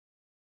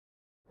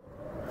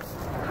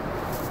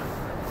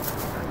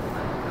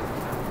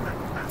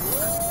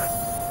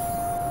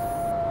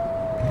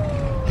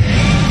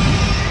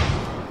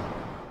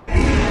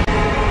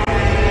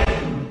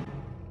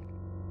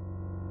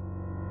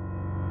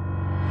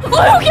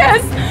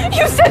Lucas!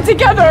 You said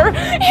together!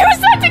 You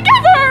said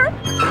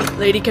together!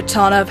 Lady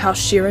Katana of House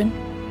Sheeran,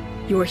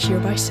 you are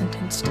hereby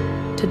sentenced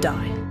to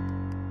die.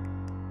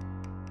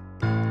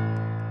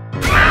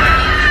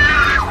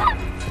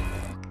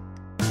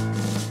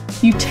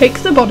 You take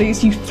the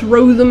bodies, you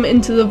throw them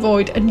into the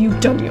void, and you've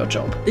done your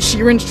job. The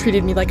Sheerans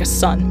treated me like a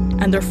son,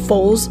 and their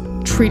foes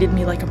treated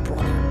me like a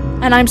brother.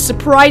 And I'm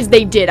surprised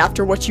they did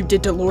after what you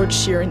did to Lord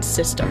Sheeran's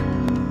sister,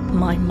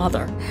 my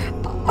mother.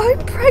 I'm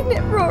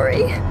pregnant,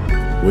 Rory.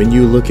 When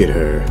you look at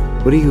her,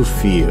 what do you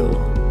feel?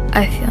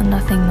 I feel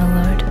nothing,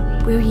 my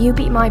lord. Will you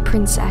be my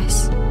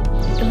princess?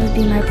 It would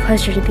be my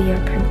pleasure to be your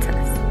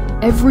princess.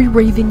 Every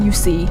raven you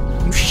see,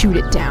 you shoot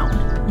it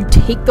down. You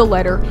take the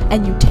letter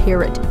and you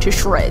tear it to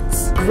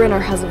shreds. Grinner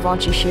has a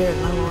Vanchi Sheeran,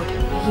 my lord.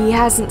 He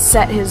hasn't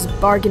set his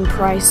bargain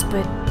price,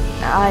 but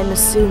I'm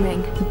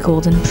assuming. The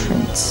Golden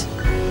Prince.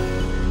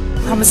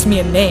 Promise me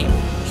a name.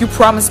 You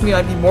promised me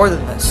I'd be more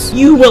than this.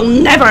 You will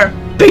never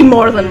be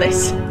more than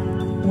this!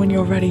 When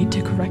you're ready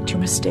to correct your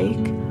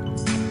mistake,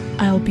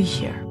 I'll be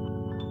here.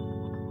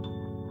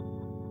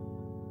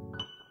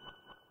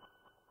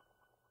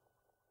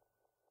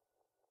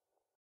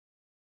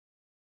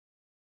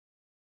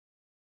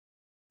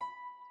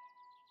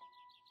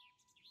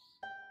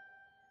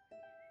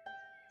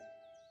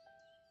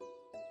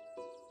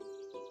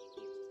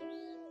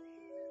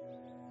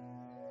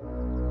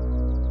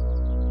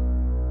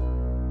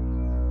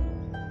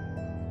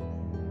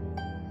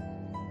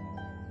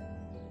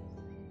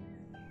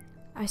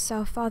 I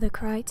saw Father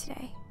cry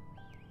today.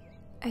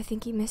 I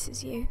think he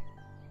misses you.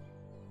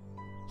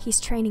 He's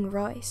training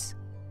Royce.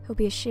 He'll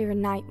be a Sheeran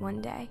knight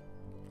one day,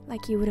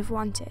 like you would have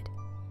wanted.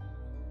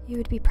 You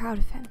would be proud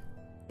of him.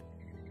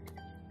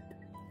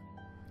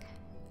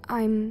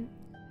 I'm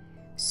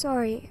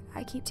sorry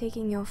I keep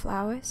taking your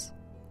flowers.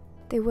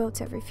 They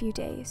wilt every few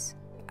days.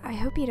 I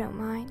hope you don't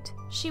mind.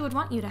 She would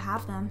want you to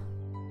have them.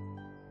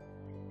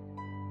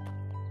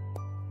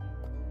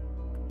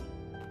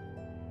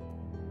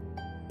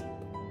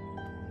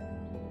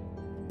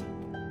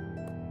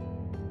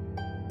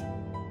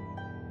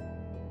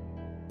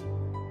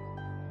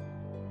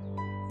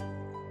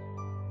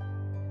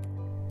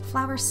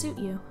 Flowers suit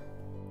you.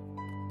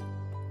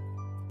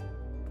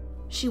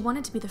 She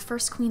wanted to be the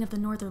first queen of the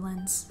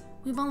Northerlands.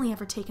 We've only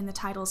ever taken the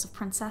titles of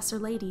princess or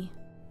lady.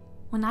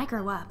 When I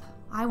grow up,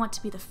 I want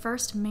to be the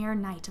first mare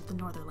knight of the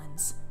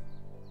Northerlands.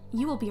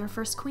 You will be our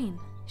first queen.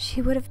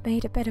 She would have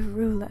made a better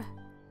ruler.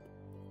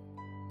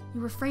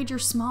 You're afraid you're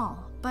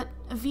small, but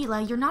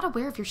Avila, you're not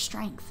aware of your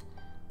strength.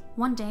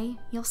 One day,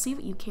 you'll see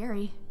what you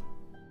carry.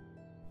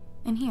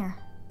 And here.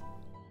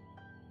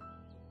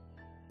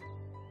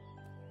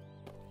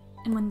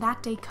 And when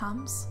that day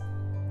comes,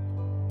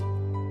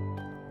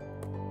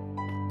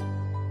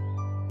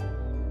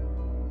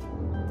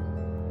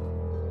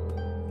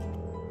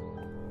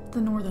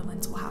 the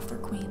Northerlands will have their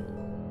queen.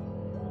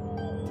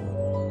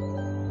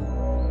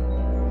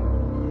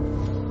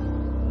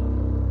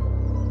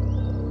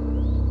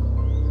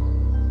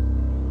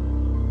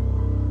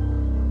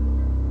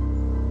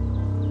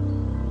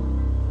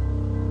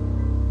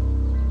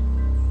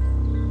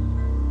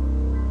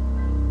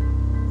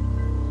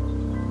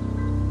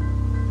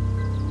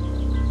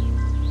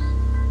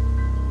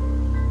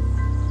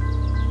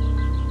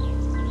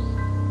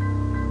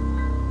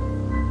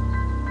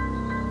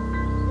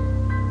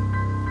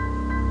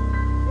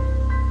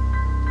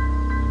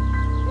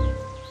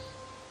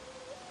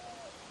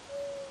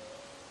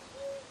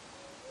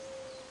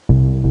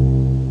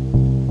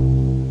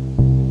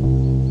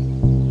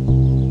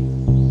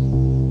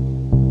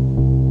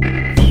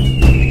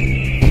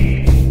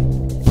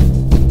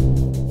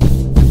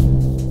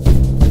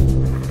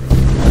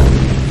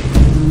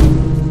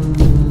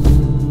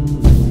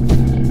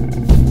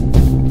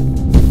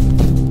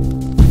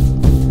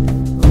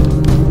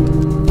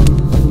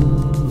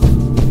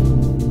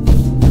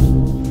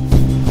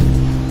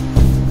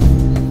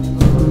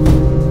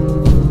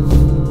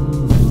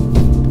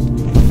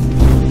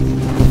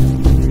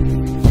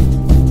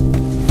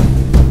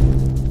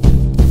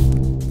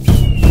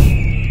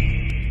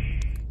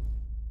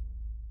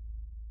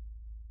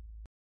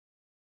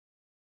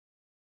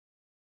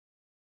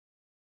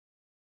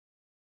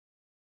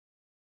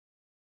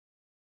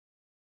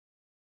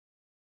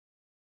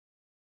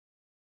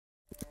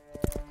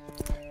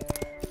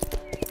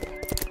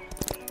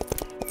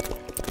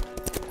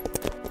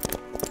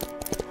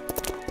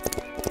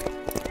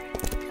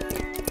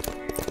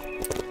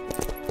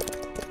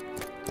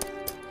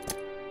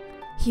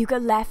 You go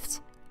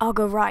left, I'll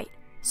go right.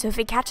 So if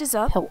he catches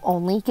up, he'll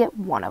only get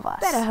one of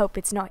us. Better hope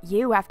it's not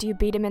you after you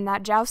beat him in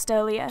that joust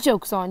earlier.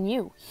 Joke's on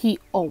you. He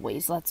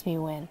always lets me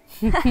win.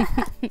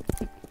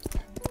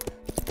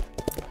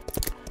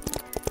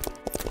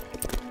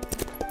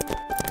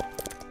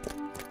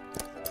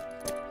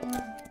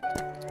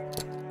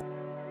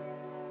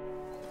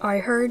 I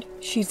heard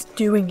she's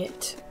doing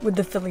it with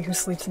the filly who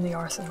sleeps in the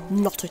arsenal.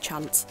 Not a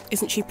chance.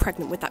 Isn't she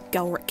pregnant with that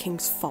Gelric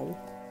King's foal?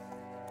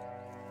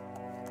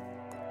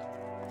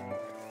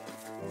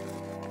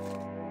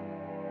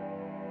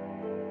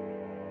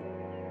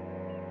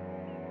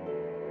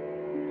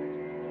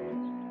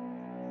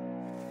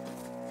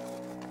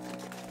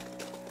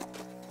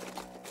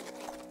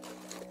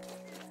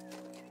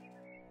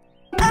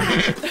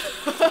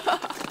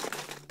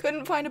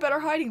 Couldn't find a better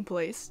hiding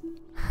place.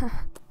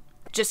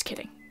 Just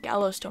kidding.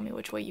 Gallows told me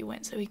which way you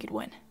went so he could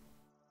win.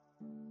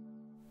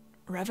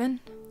 Revan?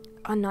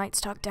 Our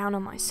knights talk down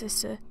on my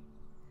sister.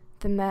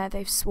 The mare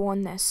they've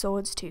sworn their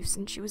swords to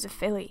since she was a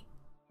filly.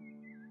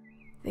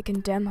 They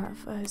condemn her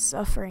for her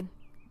suffering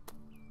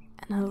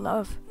and her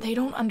love. They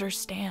don't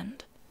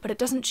understand, but it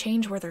doesn't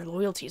change where their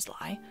loyalties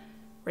lie.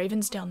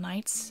 Ravensdale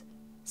knights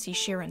see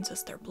Sheeran's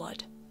as their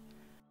blood.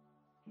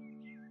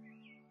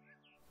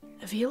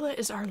 Avila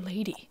is our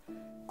lady,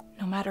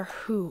 no matter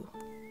who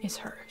is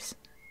hers.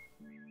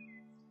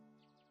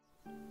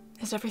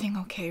 Is everything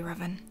okay,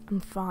 Revan? I'm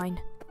fine.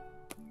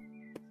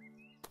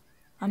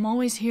 I'm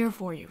always here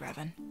for you,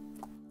 Revan.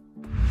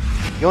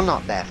 You're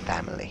not their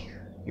family.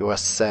 You're a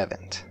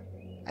servant.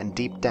 And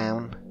deep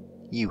down,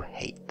 you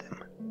hate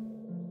them.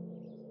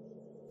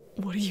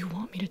 What do you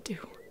want me to do?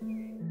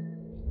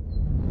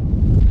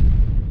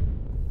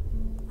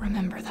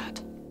 Remember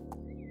that.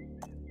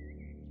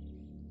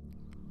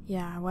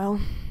 Yeah, well,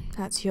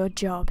 that's your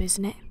job,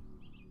 isn't it?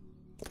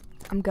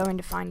 I'm going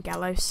to find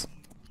Gallows.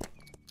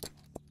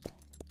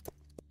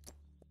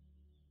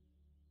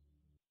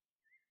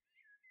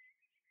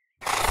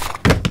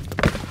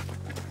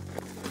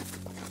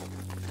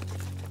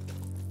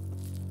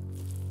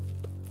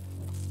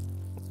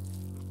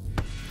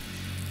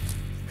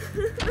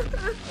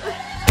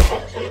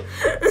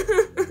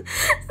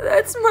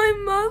 That's my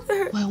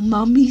mother. Well,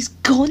 Mummy's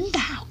gone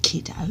now,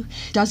 kiddo.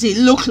 Does it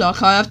look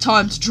like I have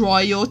time to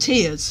dry your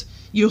tears?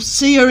 You'll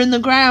see her in the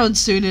ground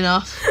soon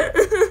enough.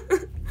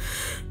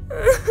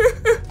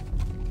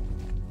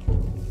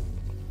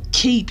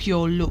 Keep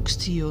your looks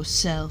to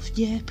yourself,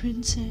 yeah,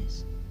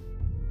 Princess?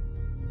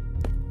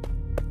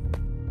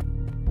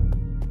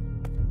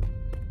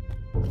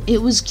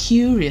 It was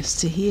curious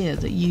to hear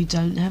that you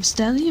don't have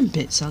stallion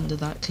bits under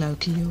that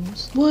cloak of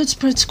yours. Word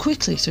spreads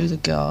quickly through the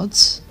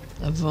guards.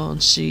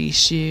 Anarchy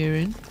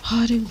Sheeran.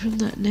 Hiding from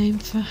that name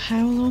for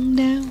how long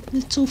now,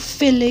 little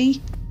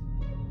filly?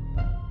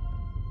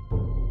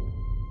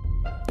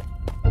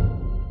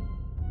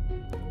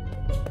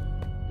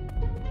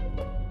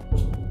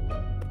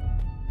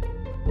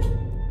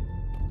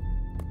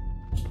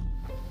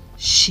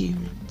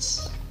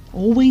 Sheerans.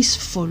 Always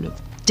full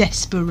of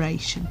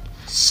desperation.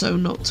 So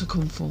not to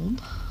conform.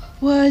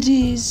 Word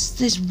is,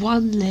 there's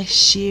one less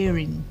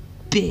shearing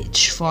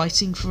bitch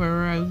fighting for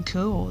her own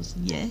cause,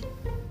 yeah?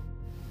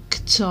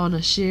 Katana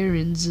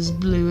shearing's as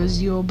blue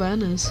as your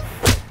banners.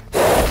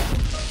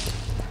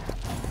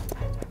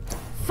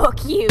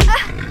 Fuck you!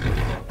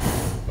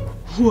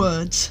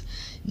 Words.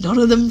 None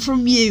of them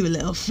from you,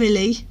 little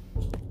filly.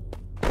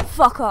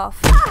 Fuck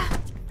off.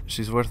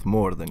 She's worth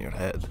more than your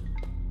head.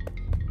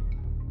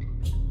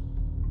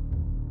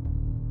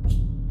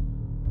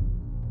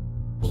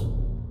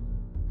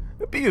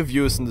 Be of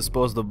use and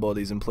dispose of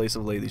bodies in place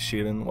of Lady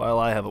Sheeran while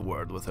I have a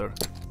word with her.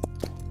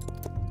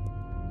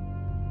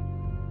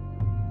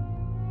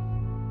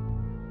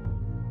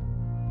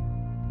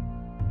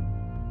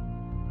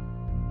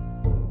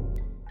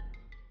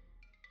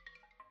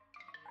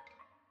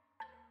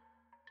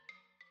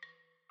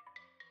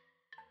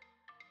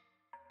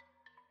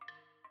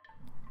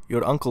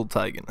 Your Uncle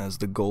Taigen has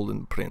the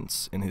Golden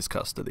Prince in his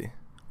custody.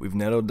 We've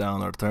narrowed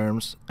down our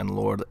terms, and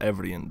Lord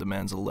Evrian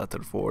demands a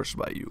letter forged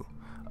by you,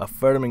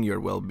 affirming your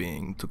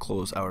well-being to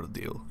close our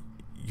deal.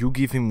 You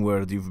give him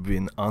word you've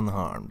been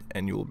unharmed,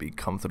 and you will be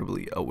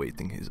comfortably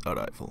awaiting his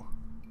arrival.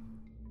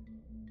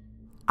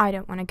 I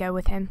don't want to go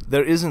with him.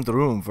 There isn't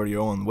room for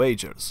your own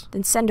wagers.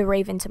 Then send a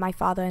raven to my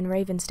father in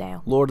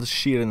Ravensdale. Lord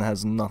Sheeran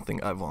has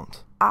nothing I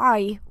want.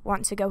 I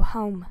want to go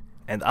home.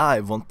 And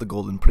I want the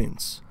Golden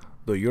Prince,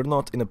 though you're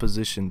not in a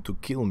position to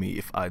kill me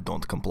if I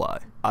don't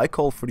comply. I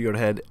call for your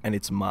head, and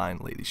it's mine,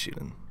 Lady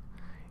Sheeran.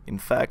 In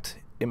fact,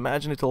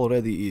 imagine it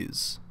already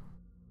is.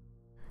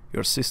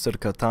 Your sister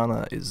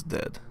Katana is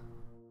dead.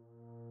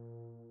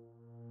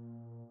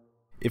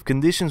 If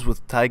conditions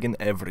with Taigen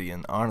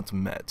Evrian aren't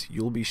met,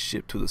 you'll be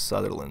shipped to the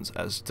Sutherlands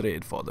as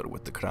trade fodder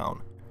with the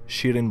crown.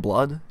 Sheeran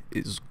blood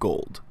is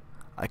gold.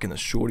 I can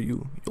assure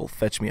you, you'll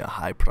fetch me a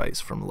high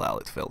price from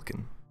Lalit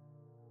Felkin.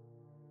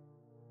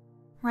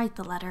 Write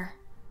the letter.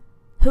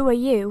 Who are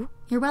you?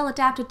 You're well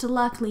adapted to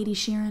luck, Lady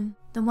Sheeran.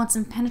 The once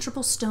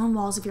impenetrable stone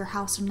walls of your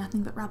house are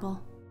nothing but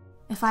rubble.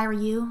 If I were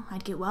you,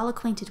 I'd get well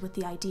acquainted with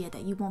the idea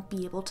that you won't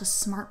be able to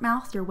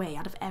smart-mouth your way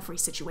out of every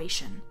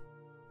situation.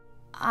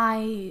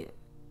 I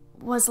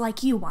was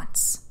like you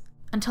once,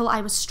 until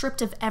I was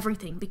stripped of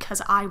everything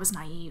because I was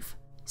naive.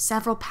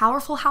 Several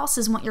powerful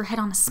houses want your head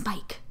on a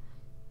spike.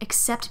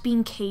 Accept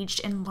being caged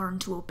and learn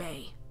to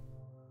obey.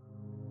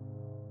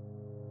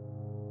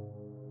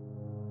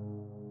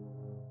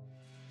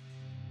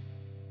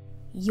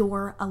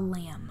 You're a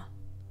lamb.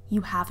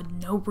 You have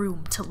no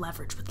room to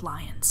leverage with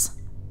lions.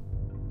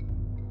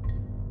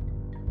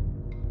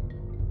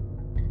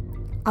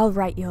 I'll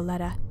write your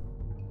letter.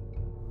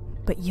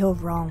 But you're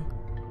wrong.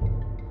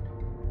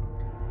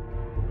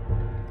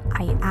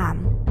 I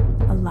am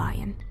a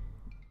lion.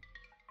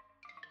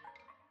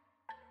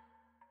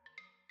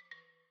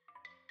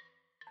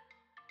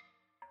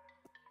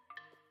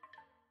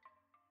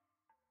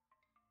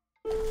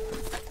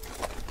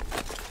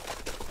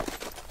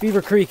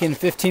 Beaver Creek in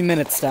 15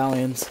 minutes,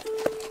 stallions.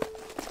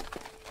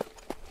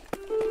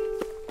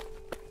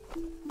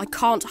 I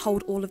can't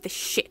hold all of this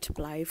shit,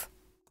 Blave.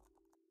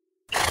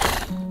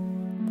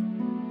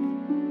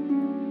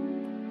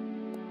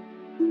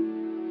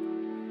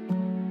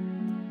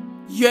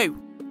 You!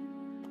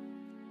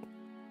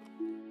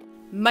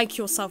 Make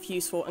yourself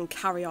useful and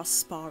carry our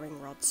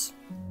sparring rods.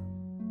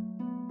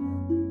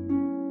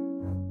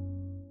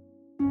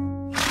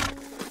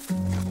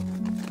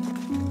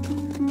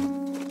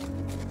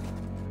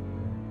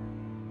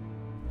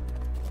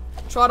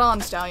 Trot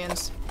on,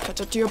 stallions.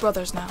 Catch up to your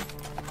brothers now.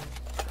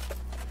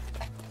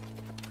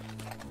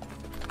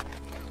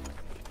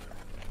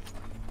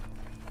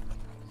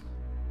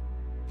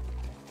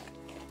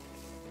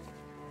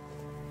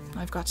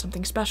 I've got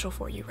something special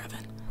for you,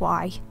 Revan.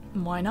 Why?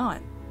 Why not?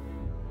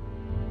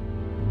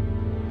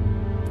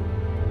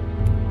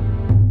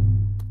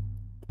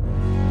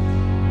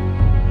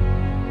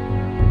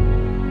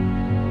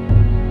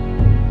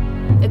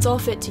 It's all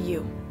fit to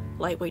you.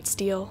 Lightweight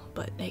steel,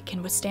 but it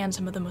can withstand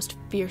some of the most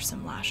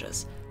fearsome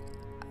lashes.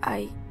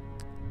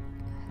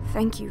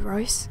 Thank you,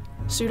 Royce.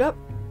 Suit up.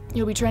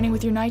 You'll be training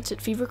with your knights at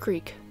Fever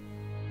Creek.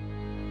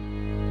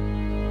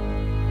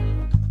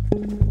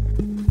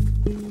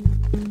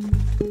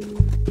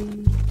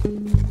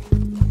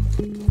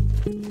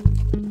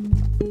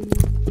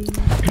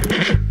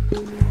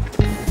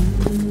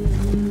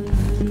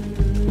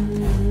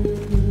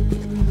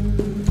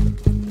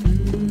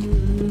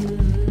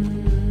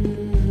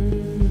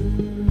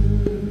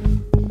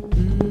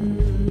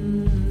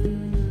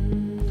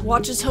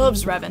 Watch his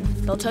hooves, Revan.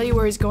 They'll tell you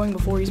where he's going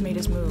before he's made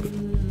his move.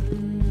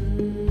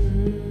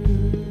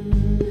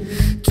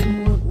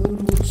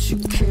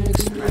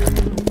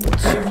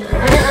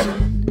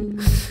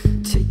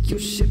 Take your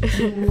shit,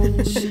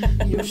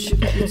 your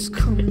shit is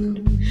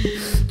coming.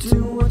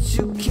 Do what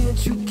you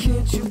can't, you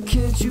get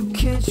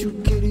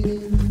it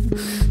in.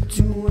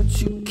 Do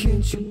what you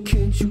can't,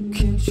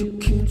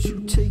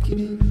 you take it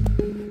in.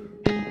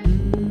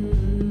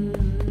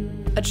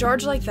 A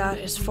charge like that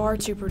is far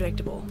too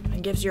predictable,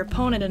 and gives your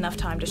opponent enough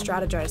time to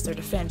strategize their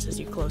defense as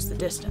you close the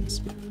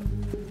distance.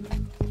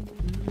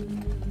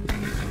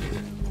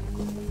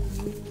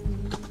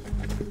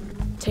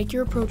 Take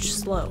your approach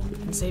slow,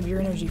 and save your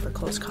energy for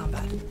close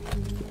combat.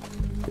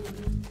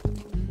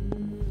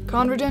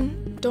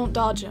 Conradin, don't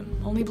dodge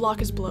him, only block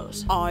his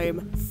blows.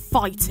 I'm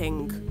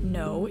fighting.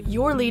 No,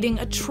 you're leading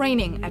a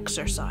training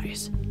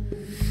exercise.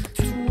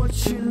 Do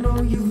what you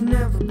know you've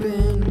never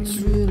been. It's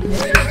really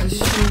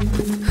just a shame.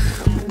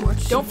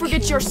 Don't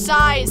forget your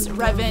size,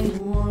 Revan.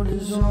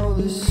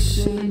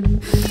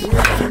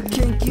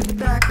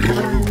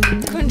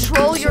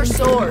 Control your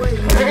sword.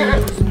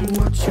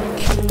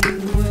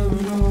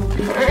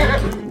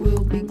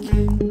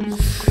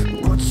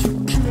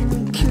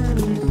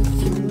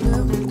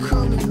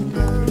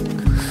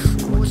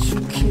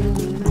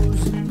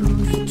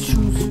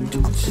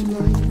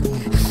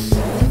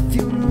 If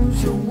you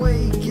lose your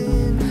way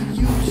again,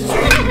 you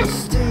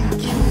just stay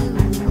again.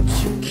 What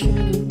you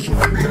can.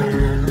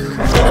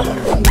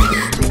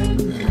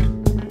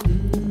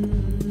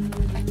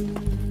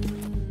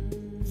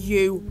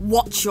 You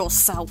watch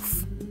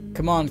yourself.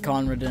 Come on,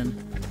 Conradin.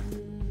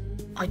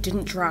 I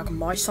didn't drag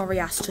my sorry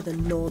ass to the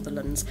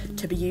Northernlands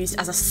to be used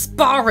as a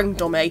sparring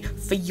dummy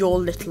for your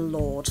little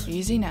lord.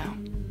 Easy now.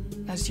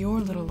 As your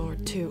little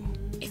lord, too.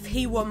 If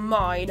he were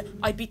mine,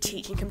 I'd be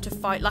teaching him to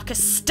fight like a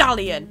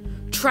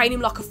stallion. Train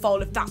him like a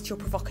foal if that's your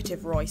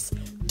provocative, Royce.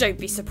 Don't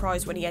be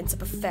surprised when he ends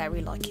up a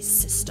fairy like his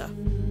sister.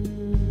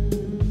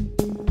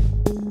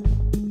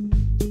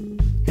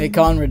 Hey,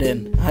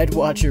 Conradin, I'd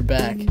watch your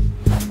back.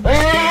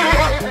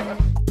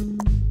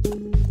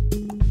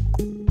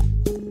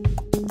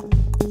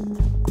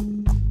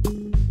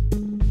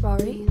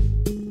 Rory?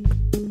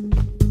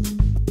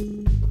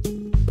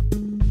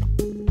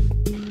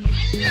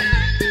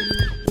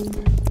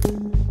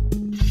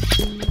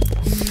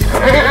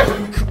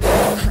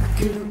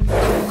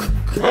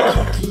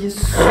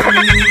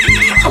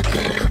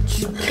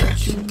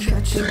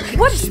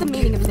 What is the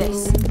meaning of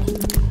this?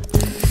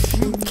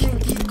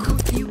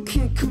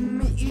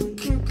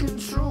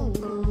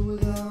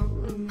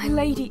 My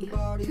lady,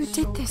 who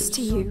did this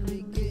to you?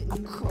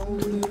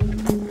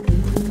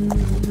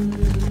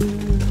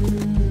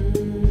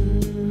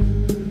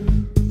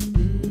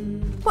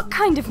 What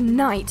kind of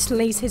knight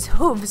lays his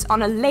hooves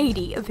on a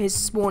lady of his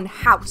sworn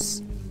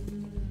house?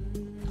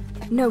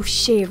 No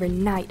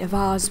shearing knight of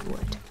ours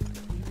would.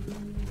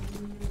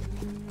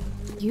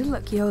 You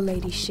look your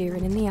lady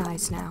Sheeran in the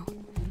eyes now.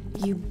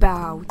 You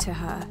bow to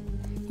her.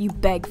 You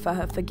beg for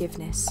her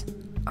forgiveness.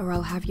 Or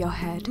I'll have your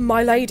head.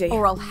 My lady.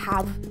 Or I'll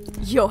have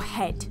your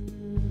head.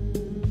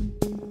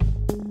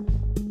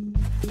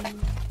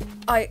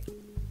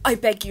 I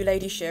beg you,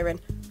 Lady Sheeran.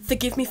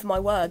 Forgive me for my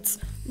words.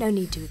 No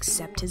need to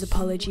accept his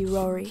apology,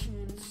 Rory.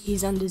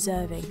 He's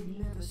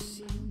undeserving.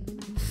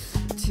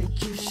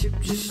 Take your ship,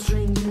 just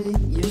strangle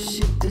it. Your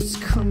ship that's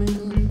coming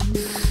in.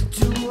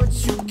 Do what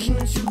you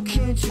can't, you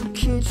get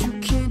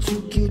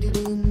it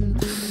in.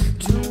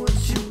 Do what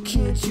you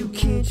can't, you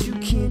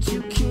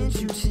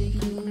take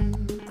it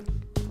in.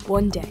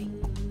 one day,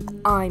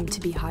 I'm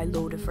to be High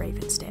Lord of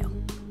Ravensdale.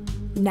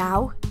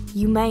 Now,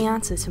 you may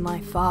answer to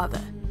my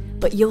father,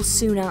 but you'll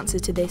soon answer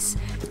to this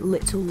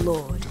little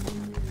lord.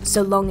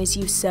 So long as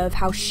you serve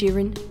House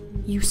Sheeran,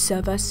 you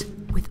serve us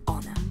with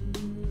honor.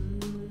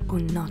 Or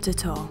not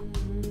at all.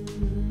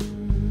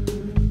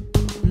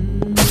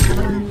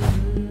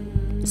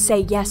 Say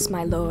yes,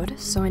 my lord,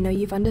 so I know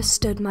you've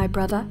understood, my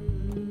brother.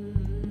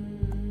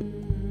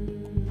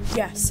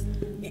 Yes.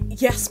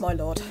 Yes, my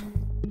lord.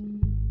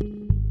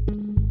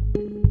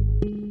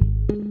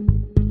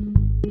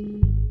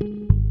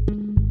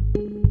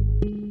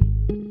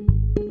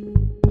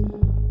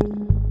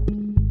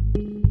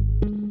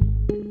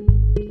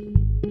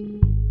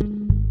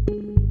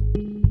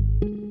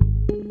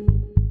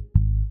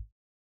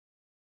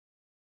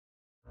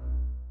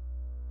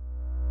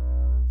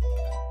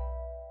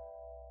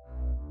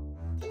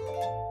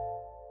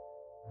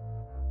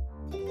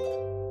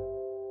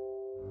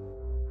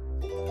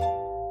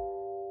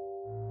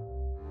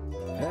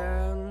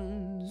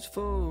 Hands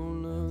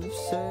full of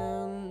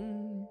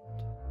sand,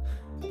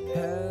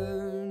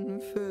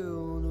 head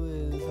filled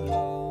with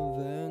love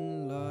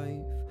and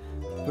life,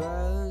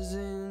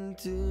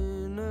 present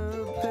in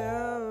a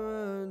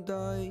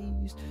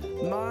paradise,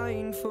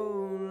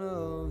 mindful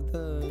of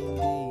the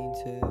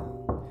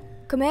detail.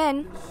 Come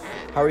in.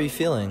 How are you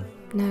feeling?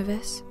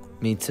 Nervous?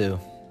 Me too.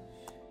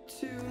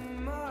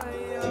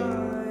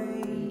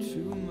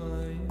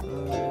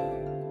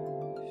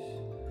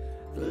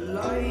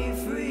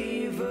 Life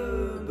reverberates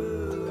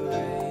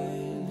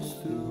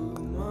through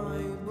my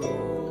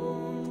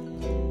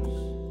bones.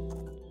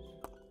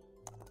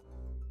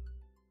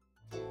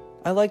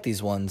 I like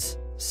these ones.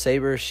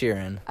 Saber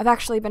Sheeran. I've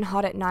actually been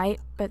hot at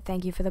night, but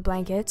thank you for the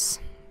blankets.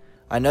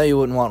 I know you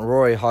wouldn't want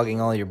Rory hogging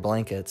all your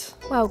blankets.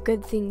 Well,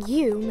 good thing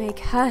you make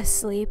her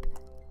sleep.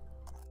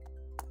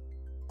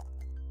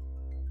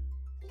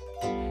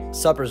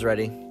 Supper's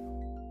ready.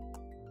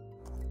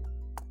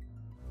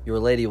 Your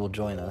lady will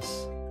join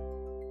us.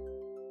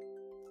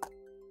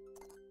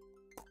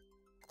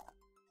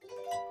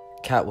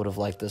 Cat would have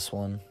liked this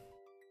one.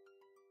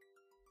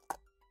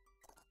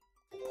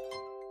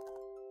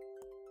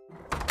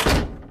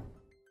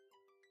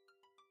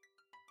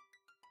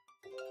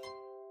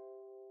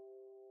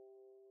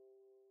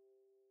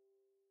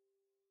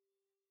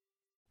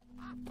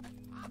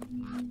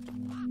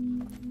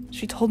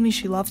 She told me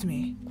she loved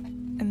me,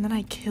 and then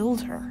I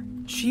killed her.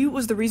 She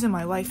was the reason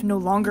my life no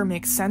longer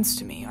makes sense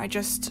to me. I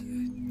just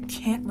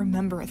can't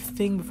remember a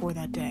thing before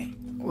that day.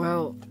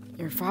 Well,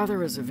 your father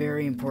was a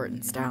very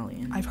important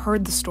stallion. I've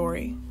heard the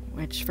story.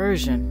 Which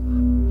version?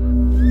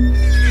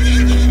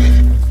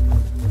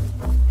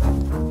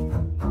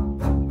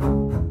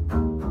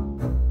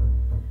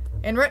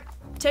 Inrit,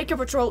 take your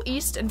patrol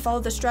east and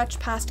follow the stretch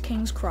past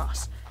King's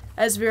Cross.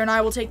 Esvir and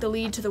I will take the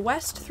lead to the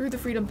west through the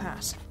Freedom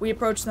Pass. We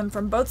approach them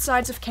from both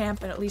sides of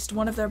camp, and at least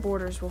one of their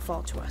borders will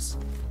fall to us.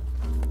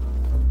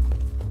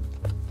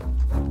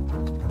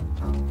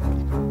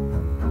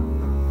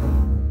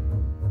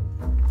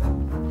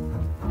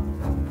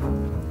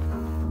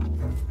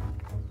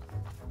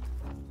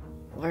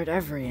 Lord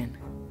Evrian.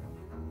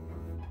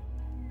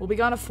 We'll be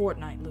gone a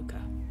fortnight, Luca.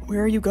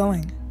 Where are you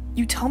going?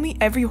 You tell me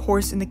every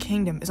horse in the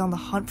kingdom is on the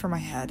hunt for my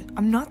head.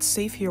 I'm not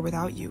safe here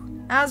without you.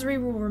 Asri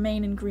will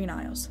remain in Green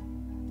Isles.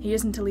 He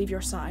isn't to leave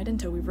your side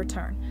until we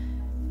return.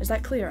 Is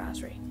that clear,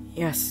 Asri?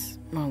 Yes,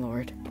 my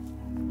lord.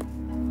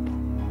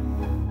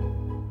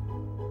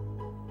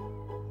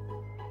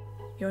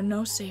 You're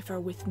no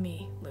safer with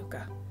me,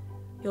 Luca.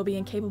 You'll be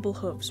in capable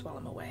hooves while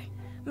I'm away.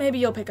 Maybe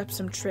you'll pick up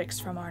some tricks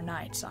from our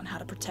knights on how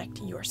to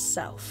protect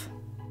yourself.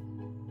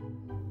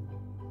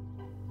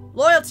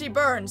 Loyalty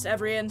burns,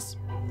 Evrians!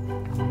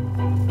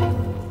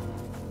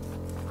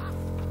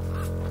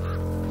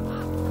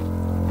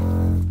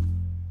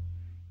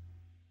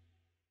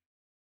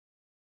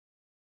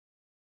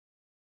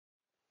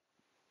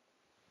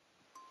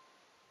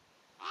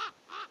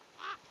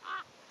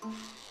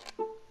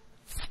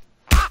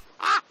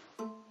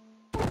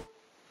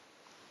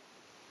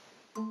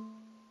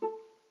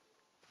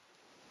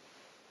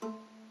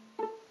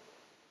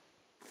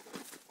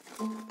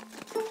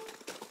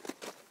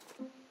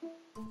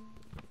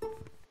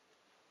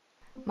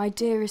 My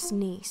dearest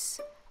niece,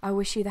 I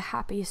wish you the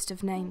happiest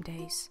of name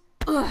days.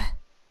 Ugh.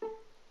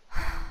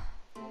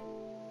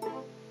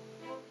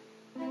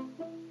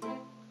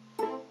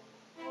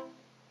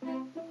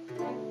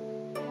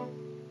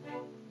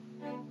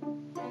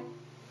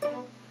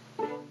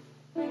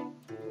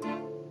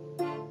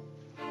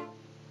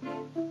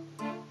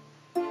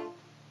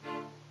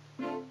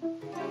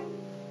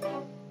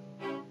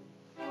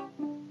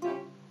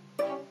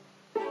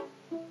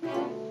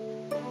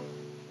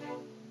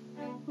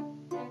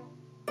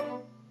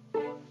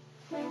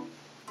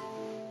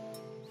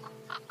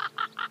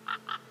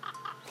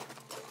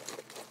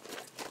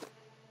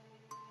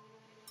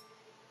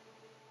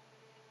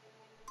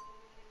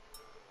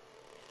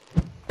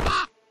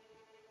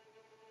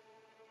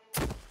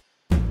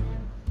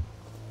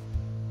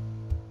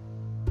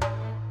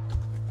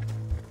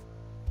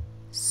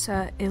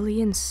 Sir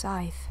Ilian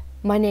Scythe.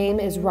 My name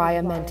is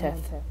Raya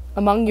Mentith.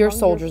 Among your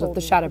soldiers of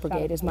the Shadow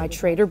Brigade is my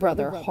traitor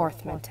brother,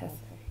 Harth Mentith.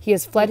 He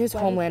has fled his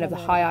homeland of the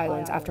High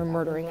Islands after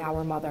murdering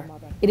our mother.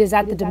 It is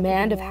at the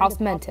demand of House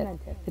Mentith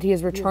that he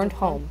has returned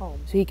home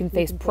so he can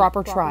face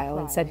proper trial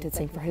and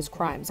sentencing for his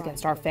crimes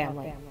against our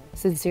family.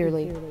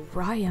 Sincerely,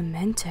 Raya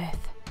Mentith.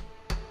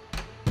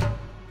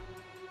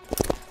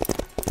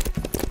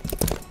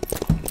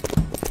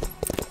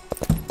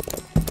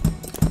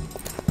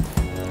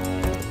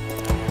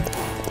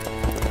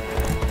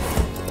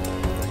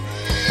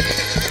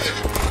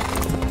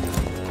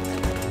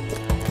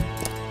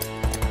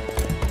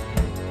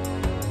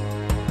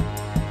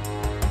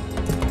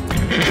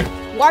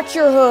 Watch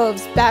your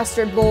hooves,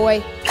 bastard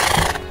boy.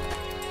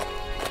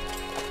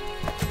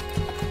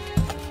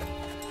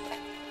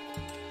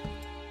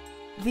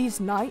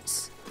 These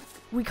knights?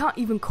 We can't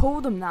even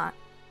call them that.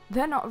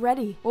 They're not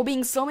ready. We're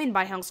being summoned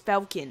by House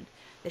Falcon.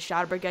 The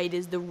Shadow Brigade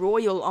is the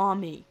royal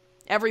army.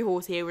 Every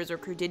horse here is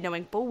recruited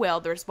knowing full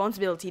well the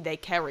responsibility they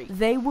carry.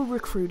 They were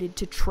recruited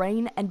to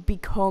train and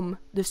become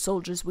the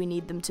soldiers we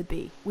need them to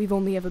be. We've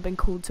only ever been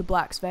called to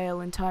Black's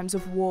Vale in times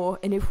of war,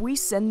 and if we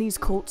send these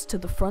colts to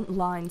the front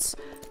lines,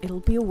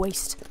 it'll be a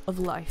waste of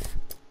life.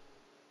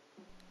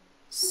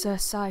 Sir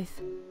Scythe.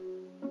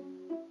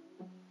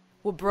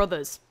 We're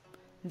brothers.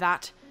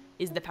 That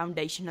is the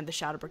foundation of the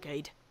Shadow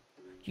Brigade.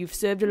 You've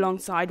served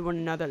alongside one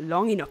another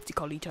long enough to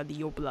call each other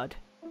your blood.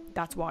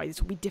 That's why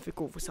this will be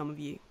difficult for some of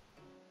you.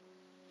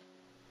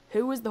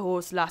 Who was the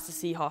horse last to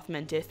see Harth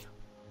Mentith?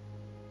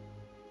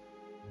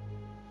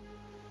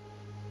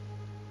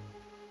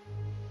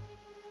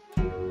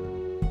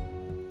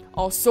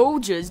 Our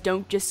soldiers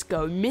don't just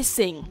go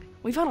missing.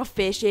 We've had our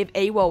fair share of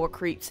AWOL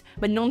recruits,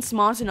 but none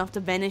smart enough to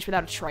vanish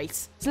without a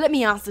trace. So let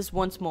me ask this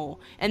once more,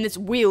 and this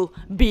will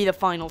be the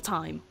final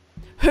time.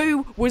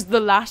 Who was the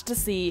last to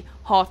see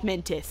Harth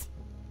Mentith?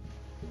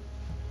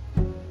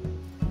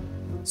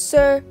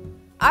 Sir,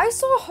 I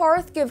saw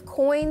Harth give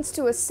coins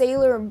to a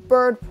sailor in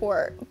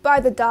Birdport, by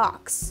the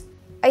docks.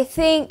 I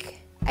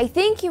think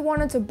he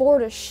wanted to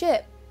board a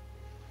ship.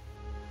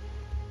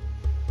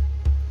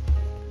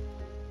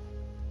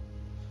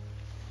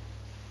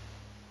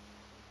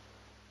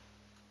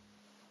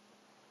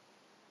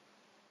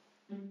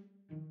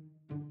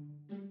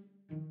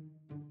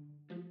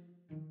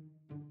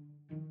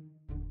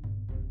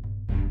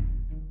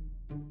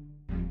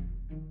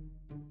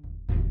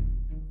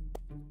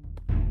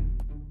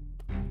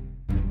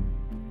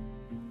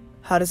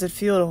 How does it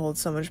feel to hold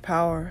so much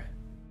power?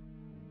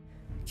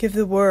 Give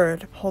the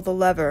word, pull the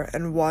lever,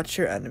 and watch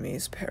your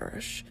enemies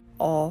perish.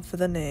 All for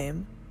the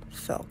name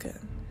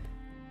Falcon.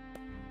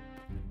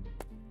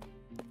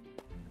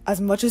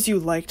 As much as you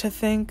like to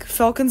think,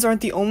 falcons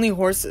aren't the only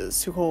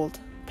horses who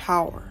hold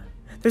power.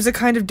 There's a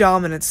kind of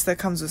dominance that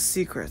comes with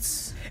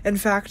secrets. In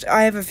fact,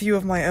 I have a few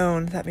of my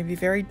own that may be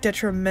very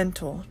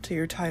detrimental to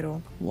your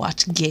title.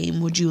 What game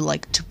would you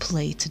like to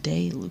play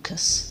today,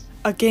 Lucas?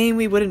 A game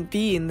we wouldn't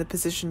be in the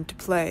position to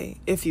play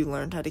if you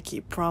learned how to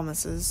keep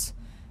promises.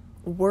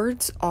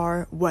 Words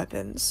are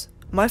weapons.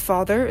 My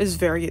father is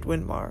very at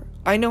Windmar.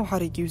 I know how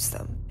to use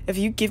them. If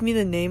you give me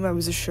the name I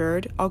was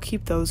assured, I'll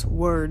keep those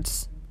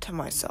words to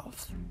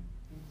myself.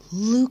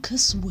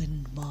 Lucas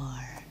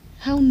Windmar.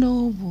 How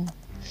noble,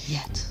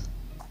 yet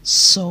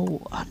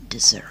so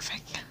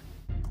undeserving.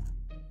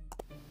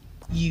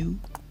 You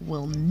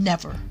will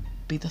never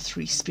be the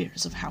Three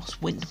Spears of House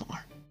Windmar.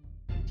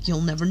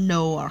 You'll never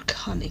know our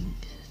cunning,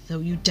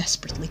 though you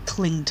desperately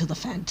cling to the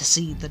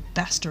fantasy that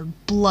bastard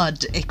blood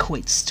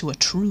equates to a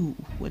true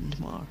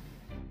Windmar.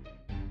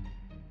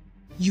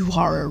 You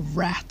are a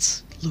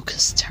rat,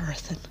 Lucas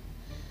Terethan,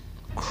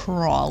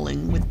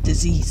 crawling with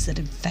disease that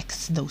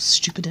infects those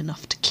stupid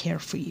enough to care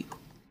for you.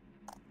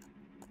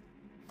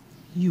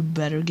 You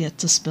better get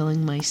to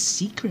spilling my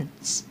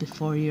secrets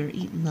before you're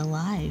eaten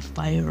alive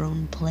by your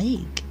own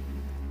plague.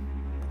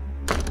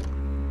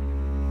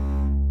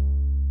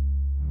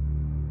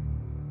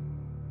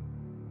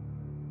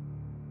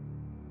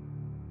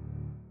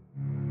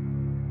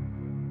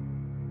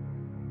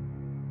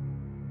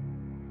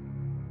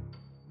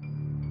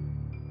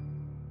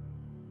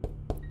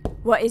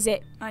 What is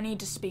it? I need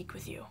to speak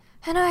with you.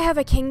 And I have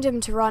a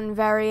kingdom to run,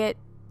 Variet.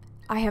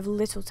 I have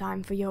little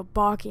time for your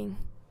barking.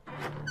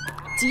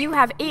 Do you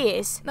have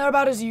ears? They're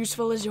about as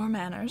useful as your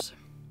manners.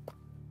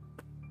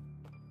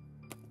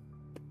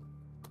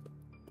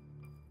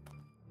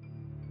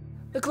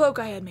 The cloak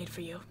I had made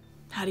for you.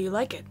 How do you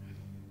like it?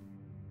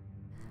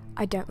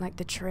 I don't like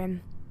the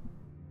trim.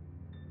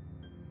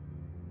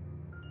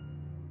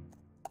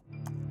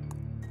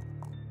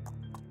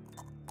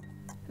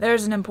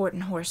 There's an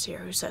important horse here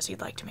who says he'd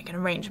like to make an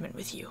arrangement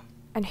with you.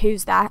 And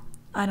who's that?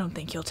 I don't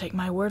think you'll take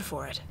my word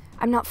for it.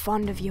 I'm not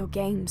fond of your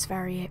games,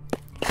 Variet.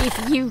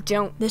 If you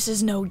don't... This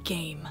is no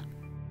game.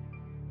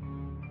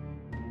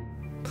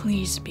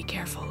 Please be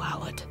careful,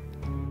 Owlet.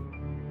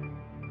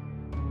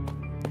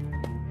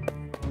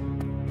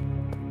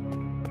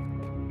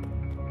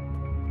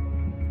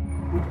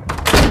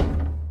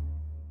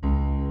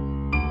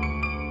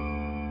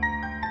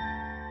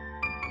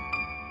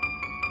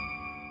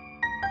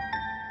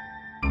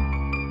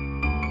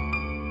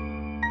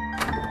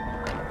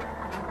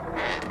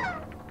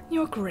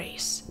 Your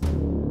Grace.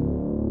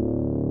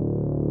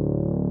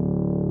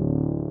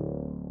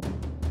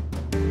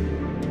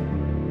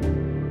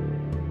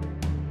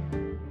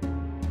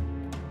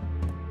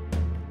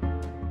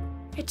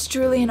 It's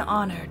truly an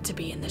honor to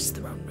be in this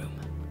throne room,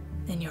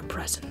 in your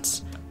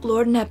presence,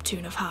 Lord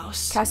Neptune of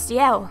House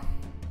Castiel.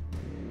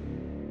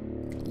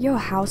 Your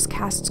house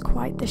casts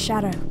quite the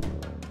shadow.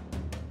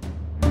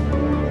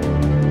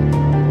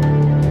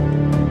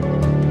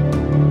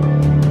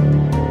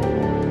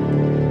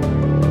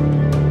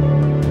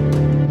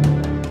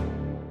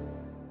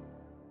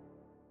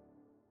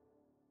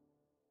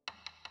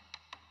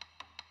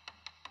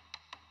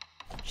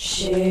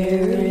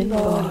 Sharing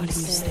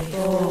bodies,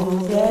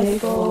 they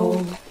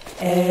fall.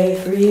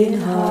 Every in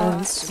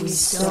hearts we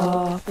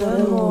stalk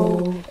them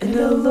all. And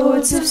the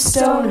lords of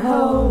stone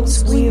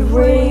halls, we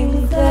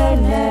wring their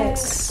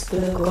necks.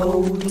 The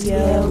gold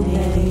yell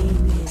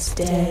name is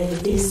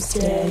dead, is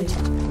dead.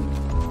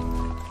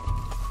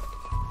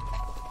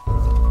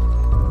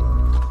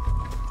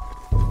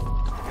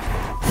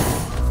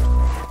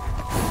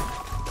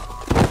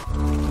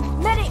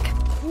 Medic!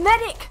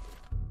 Medic!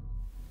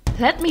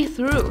 Let me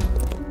through.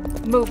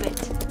 Move it.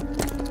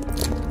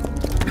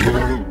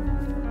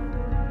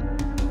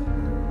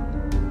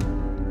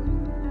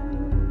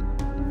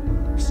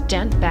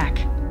 Stand back.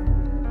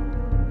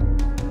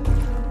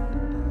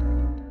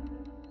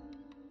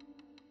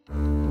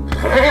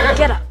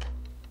 Get up.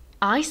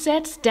 I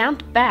said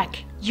stand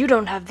back. You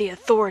don't have the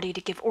authority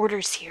to give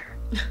orders here.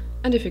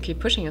 And if you keep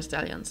pushing us,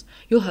 stallions,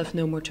 you'll have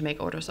no more to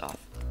make orders of.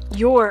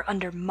 You're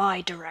under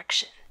my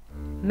direction.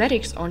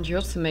 Medics aren't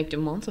yours to make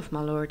demands of,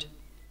 my lord.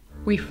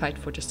 We fight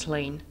for the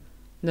slain,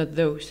 not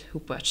those who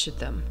butchered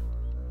them.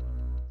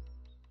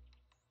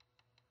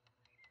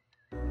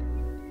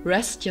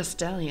 Rest your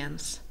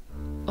stallions,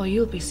 or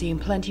you'll be seeing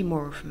plenty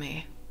more of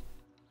me.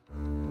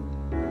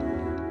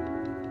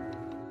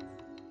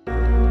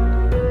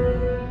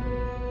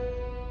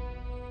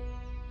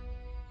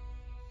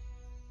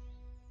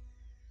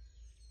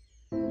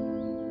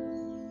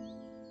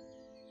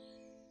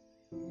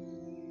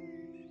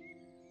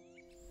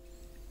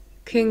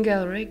 King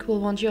Galric will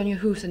want you on your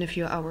hooves in a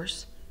few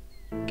hours.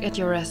 Get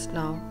your rest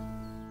now.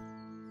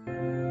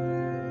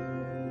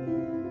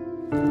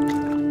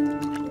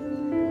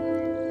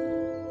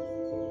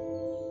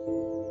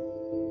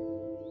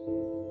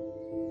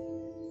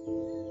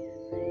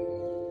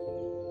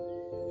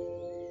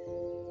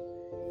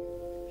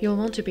 You'll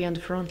want to be on the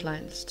front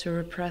lines to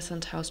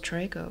represent House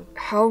Draco.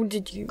 How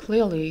did you...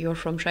 Clearly you're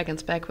from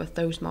Dragon's Back with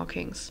those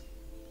markings.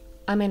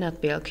 I may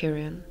not be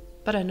Alkirian,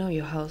 but I know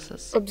your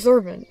houses.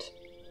 Observant.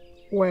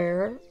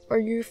 Where are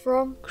you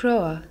from?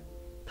 Croa,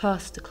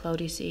 past the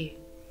Cloudy Sea.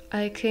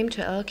 I came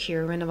to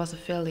Alkir when I was a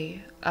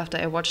filly, after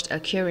I watched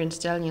Alkirian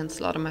stallions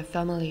slaughter my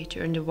family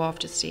during the War of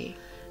the Sea.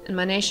 In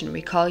my nation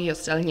we call your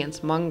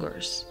stallions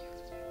mongers.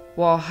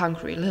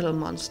 War-hungry little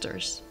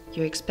monsters.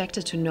 You're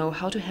expected to know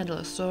how to handle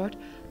a sword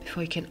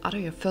before you can utter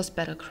your first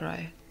battle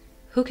cry.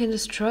 Who can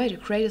destroy the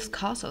greatest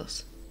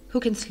castles? Who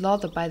can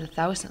slaughter by the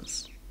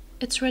thousands?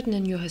 It's written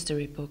in your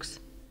history books.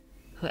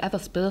 Whoever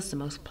spills the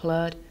most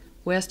blood,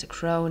 wears the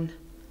crown,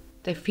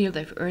 they feel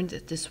they've earned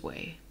it this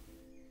way.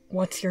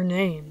 What's your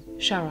name?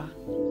 Shara.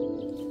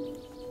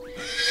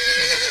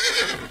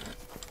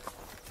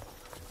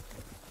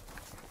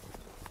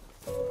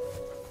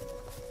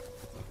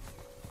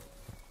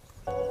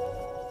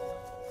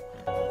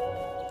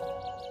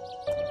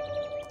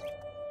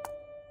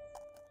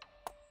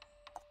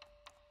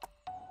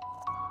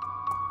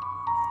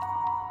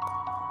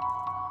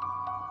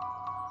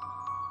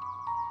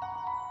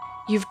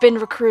 You've been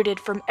recruited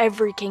from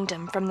every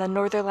kingdom, from the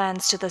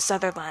Northerlands to the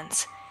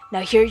Sutherlands. Now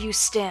here you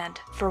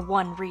stand for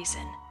one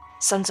reason.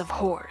 Sons of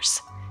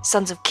whores,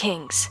 sons of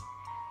kings.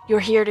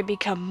 You're here to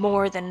become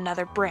more than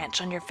another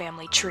branch on your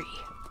family tree.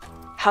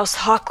 House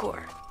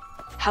Hakor,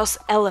 House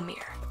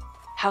Elamir,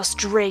 House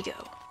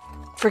Drago.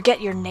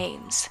 Forget your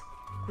names.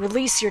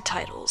 Release your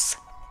titles.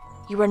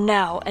 You are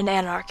now an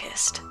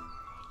anarchist.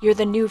 You're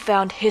the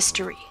newfound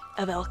history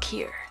of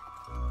Alkir.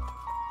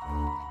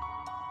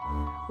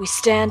 We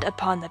stand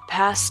upon the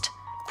past,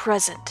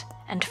 present,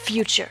 and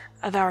future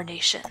of our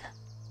nation.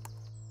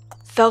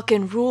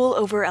 Falcon rule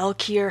over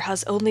Alkir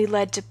has only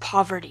led to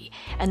poverty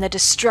and the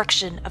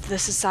destruction of the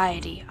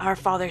society our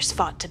fathers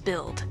fought to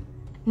build.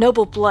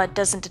 Noble blood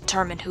doesn't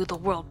determine who the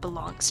world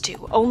belongs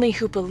to, only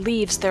who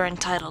believes they're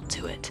entitled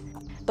to it.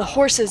 The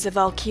horses of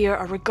Alkir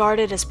are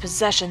regarded as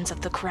possessions of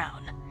the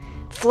crown.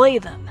 Flay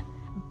them,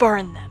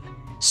 burn them,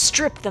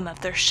 strip them of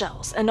their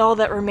shells, and all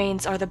that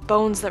remains are the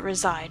bones that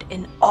reside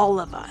in all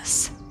of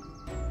us.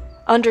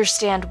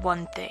 Understand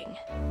one thing.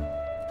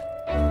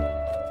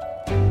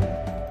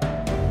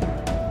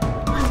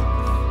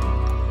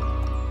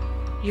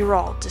 You're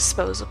all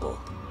disposable.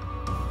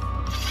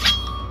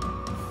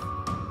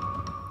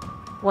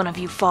 One of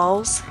you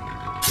falls,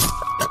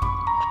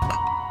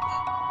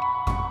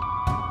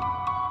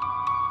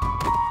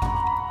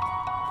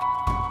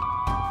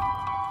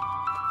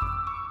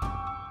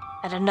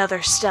 and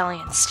another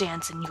stallion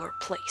stands in your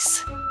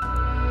place.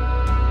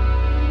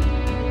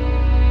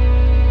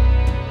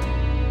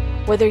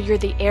 Whether you're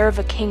the heir of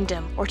a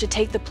kingdom or to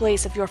take the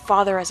place of your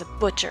father as a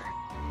butcher,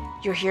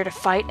 you're here to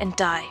fight and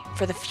die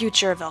for the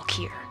future of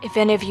Alkir. If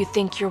any of you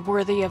think you're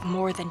worthy of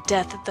more than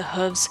death at the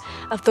hooves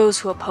of those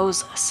who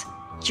oppose us,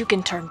 you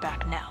can turn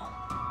back now.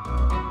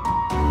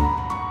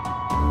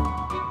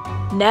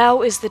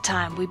 Now is the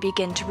time we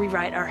begin to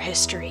rewrite our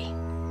history.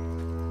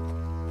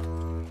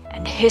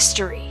 And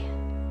history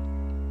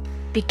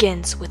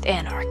begins with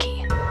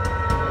anarchy.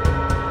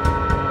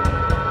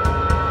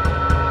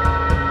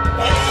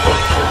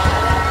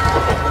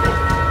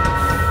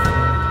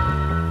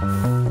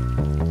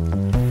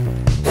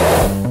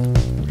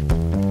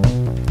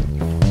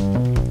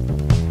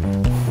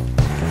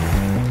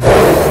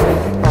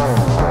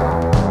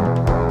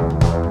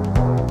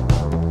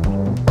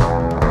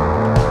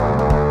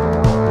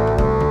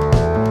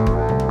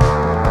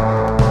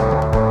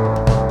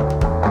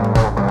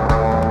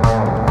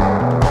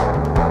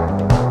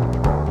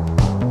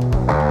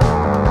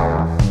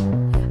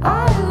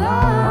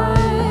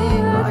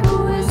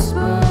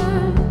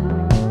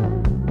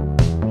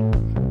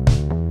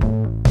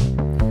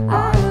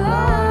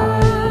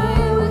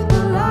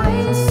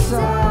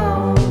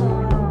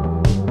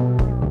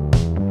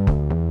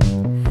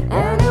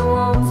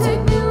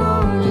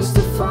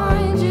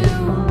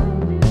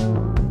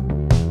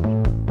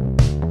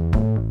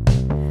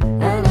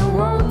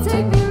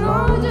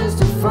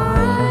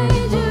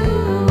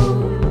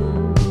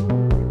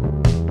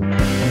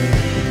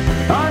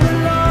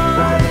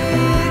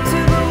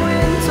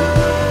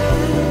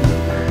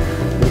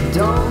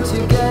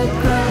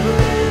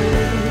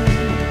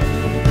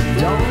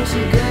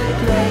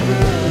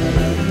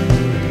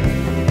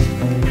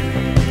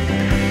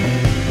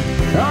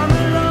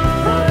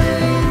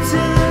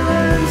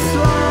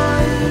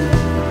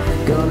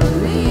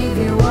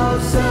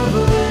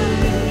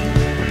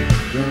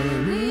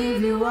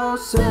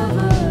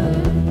 Seven.